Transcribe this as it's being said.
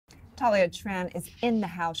Thalia Tran is in the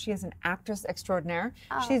house. She is an actress extraordinaire.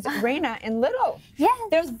 Oh. She's Reina in Little. Yes.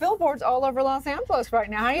 There's billboards all over Los Angeles right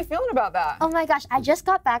now. How are you feeling about that? Oh my gosh, I just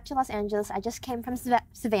got back to Los Angeles. I just came from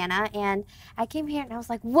Savannah, and I came here and I was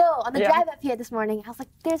like, whoa, on the drive up here this morning, I was like,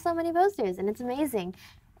 there's so many posters, and it's amazing.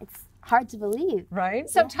 It's hard to believe. Right?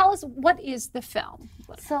 So tell us, what is the film?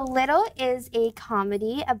 So Little is a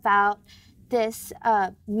comedy about this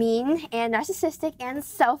mean and narcissistic and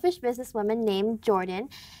selfish businesswoman named Jordan,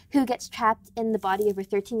 who gets trapped in the body of her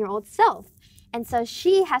 13-year-old self. And so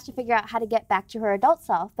she has to figure out how to get back to her adult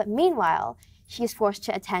self, but meanwhile, she is forced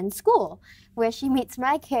to attend school, where she meets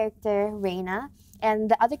my character, Reina,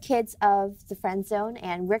 and the other kids of the friend zone,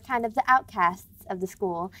 and we're kind of the outcasts of the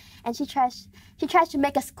school. And she tries to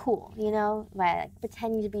make us cool, you know, by like,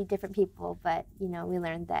 pretending to be different people, but, you know, we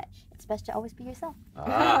learned that it's best to always be yourself.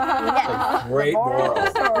 Yes. Great moral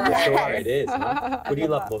story it is. Huh? What do you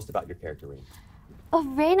love most about your character, Reina? Oh,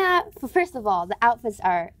 Reina, first of all, the outfits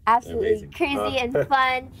are absolutely Amazing. crazy and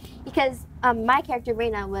fun, because my character,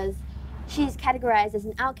 Reina, she's categorized as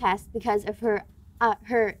an outcast because of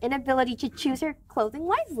her inability to choose her clothing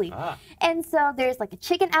wisely. And so there's like a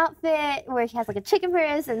chicken outfit where she has like a chicken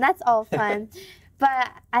purse, and that's all fun.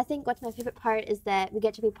 But I think what's my favorite part is that we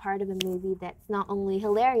get to be part of a movie that's not only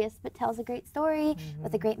hilarious, but tells a great story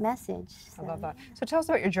with a great message. So. I love that. So tell us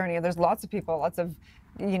about your journey. There's lots of people, lots of,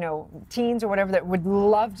 you know, teens or whatever that would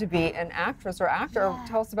love to be an actress or actor. Yeah.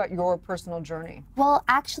 Tell us about your personal journey. Well,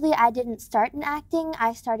 actually, I didn't start in acting.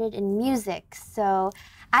 I started in music. So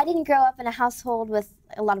I didn't grow up in a household with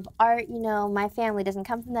a lot of art. You know, my family doesn't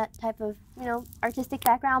come from that type of, you know, artistic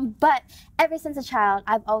background. But ever since a child,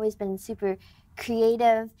 I've always been super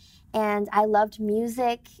creative, and I loved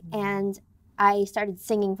music, and I started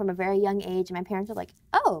singing from a very young age. And my parents were like,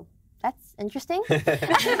 "Oh, that's interesting." I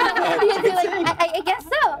guess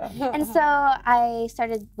so. And so I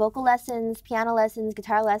started vocal lessons, piano lessons,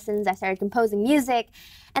 guitar lessons. I started composing music.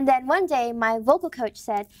 And then one day my vocal coach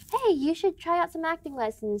said, "Hey, you should try out some acting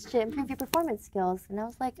lessons to improve your performance skills." And I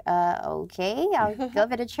was like, okay, I'll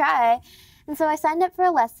give it a try. And so I signed up for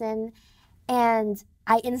a lesson, and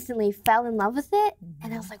I instantly fell in love with it.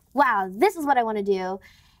 And I was like, wow, this is what I want to do.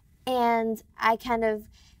 And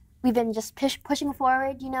we've been just pushing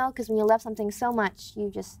forward, you know, because when you love something so much, you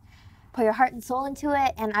just put your heart and soul into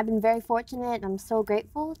it. And I've been very fortunate, and I'm so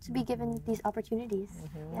grateful to be given these opportunities.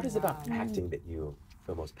 What is it about acting that you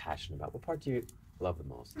feel most passionate about? What part do you love the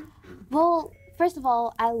most? Well, first of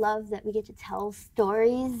all, I love that we get to tell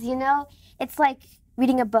stories, you know? It's like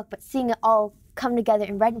reading a book, but seeing it all come together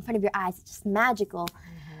and right in front of your eyes. It's just magical.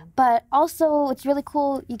 But also, it's really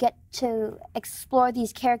cool, you get to explore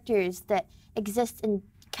these characters that exist in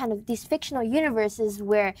kind of these fictional universes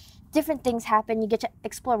where different things happen. You get to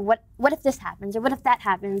explore what if this happens, or what if that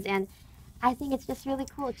happens, and I think it's just really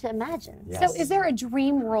cool to imagine. Yes. So is there a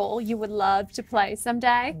dream role you would love to play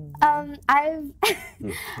someday? I've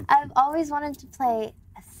always wanted to play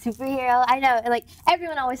a superhero. I know, like,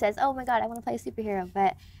 everyone always says, oh my God, I want to play a superhero,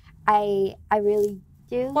 but I really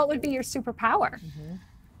do. What would be your superpower?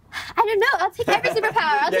 I don't know. I'll take every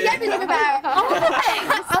superpower. I'll take every superpower.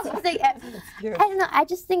 I'll take I don't know. I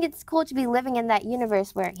just think it's cool to be living in that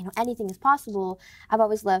universe where, you know, anything is possible. I've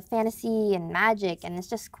always loved fantasy and magic, and it's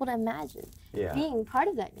just cool to imagine being part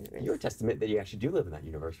of that universe. You're a testament that you actually do live in that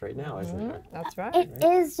universe right now, isn't it? That's right. It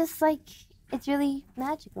is just like, it's really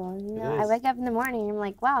magical. You know, I wake up in the morning and I'm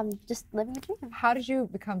like, wow, I'm just living a dream. How did you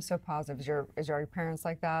become so positive? Is your parents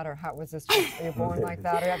like that, or how was this? Were you born like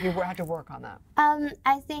that, or have you had to work on that?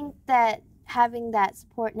 I think that having that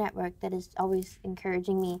support network that is always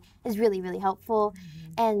encouraging me is really, really helpful.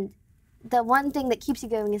 And the one thing that keeps you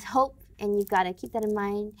going is hope, and you've got to keep that in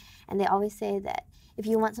mind. And they always say that if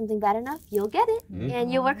you want something bad enough, you'll get it,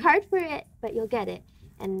 and you'll work hard for it, but you'll get it.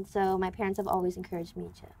 And so my parents have always encouraged me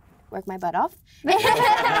to work my butt off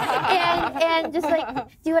and just like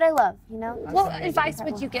do what I love, you know? What advice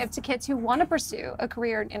would you give to kids who want to pursue a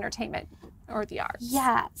career in entertainment or the arts?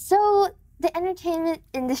 Yeah, so the entertainment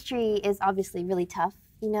industry is obviously really tough,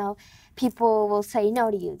 you know? People will say no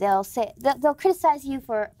to you. They'll criticize you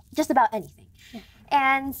for just about anything.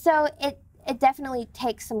 And so it definitely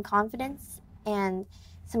takes some confidence and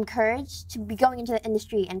some courage to be going into the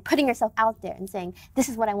industry and putting yourself out there and saying, this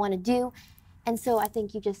is what I want to do. And so I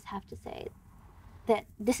think you just have to say that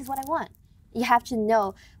this is what I want. You have to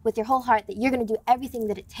know with your whole heart that you're going to do everything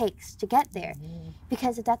that it takes to get there.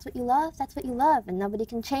 Because if that's what you love, that's what you love. And nobody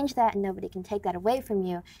can change that, and nobody can take that away from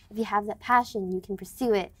you. If you have that passion, you can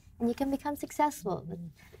pursue it, and you can become successful with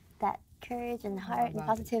that courage and heart and that.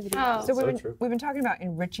 positivity. Oh. So true. we've been talking about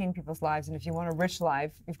enriching people's lives, and if you want a rich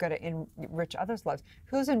life, you've got to enrich others' lives.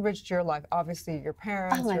 Who's enriched your life? Obviously, your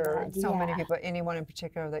parents, Oh my or God, so many yeah. people. Anyone in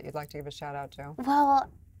particular that you'd like to give a shout out to? Well,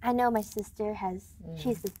 I know my sister has,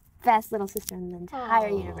 she's the best little sister in the entire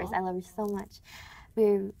universe. I love her so much.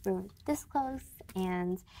 We're this close,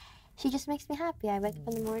 and she just makes me happy. I wake up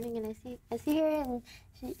in the morning and I see her, and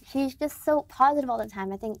she's just so positive all the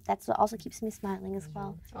time. I think that's what also keeps me smiling as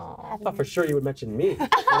well. I thought for sure you would mention me.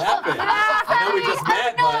 What happened? I know we just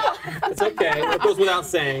met, but it's okay. It goes without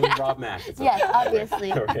saying, Rob Mack. It's Yes, okay.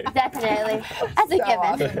 obviously. Okay. Definitely. That's a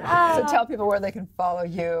given. Awesome. So tell people where they can follow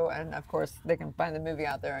you, and of course they can find the movie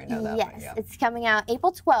out there. I know that. Yes, but, yeah. it's coming out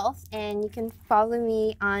April 12th, and you can follow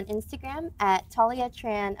me on Instagram at Thalia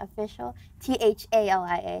Tran Official,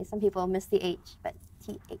 THALIA. Some people miss the H, but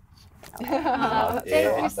TH. Thank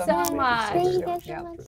you Awesome. so much. Thank you guys so Yeah. much.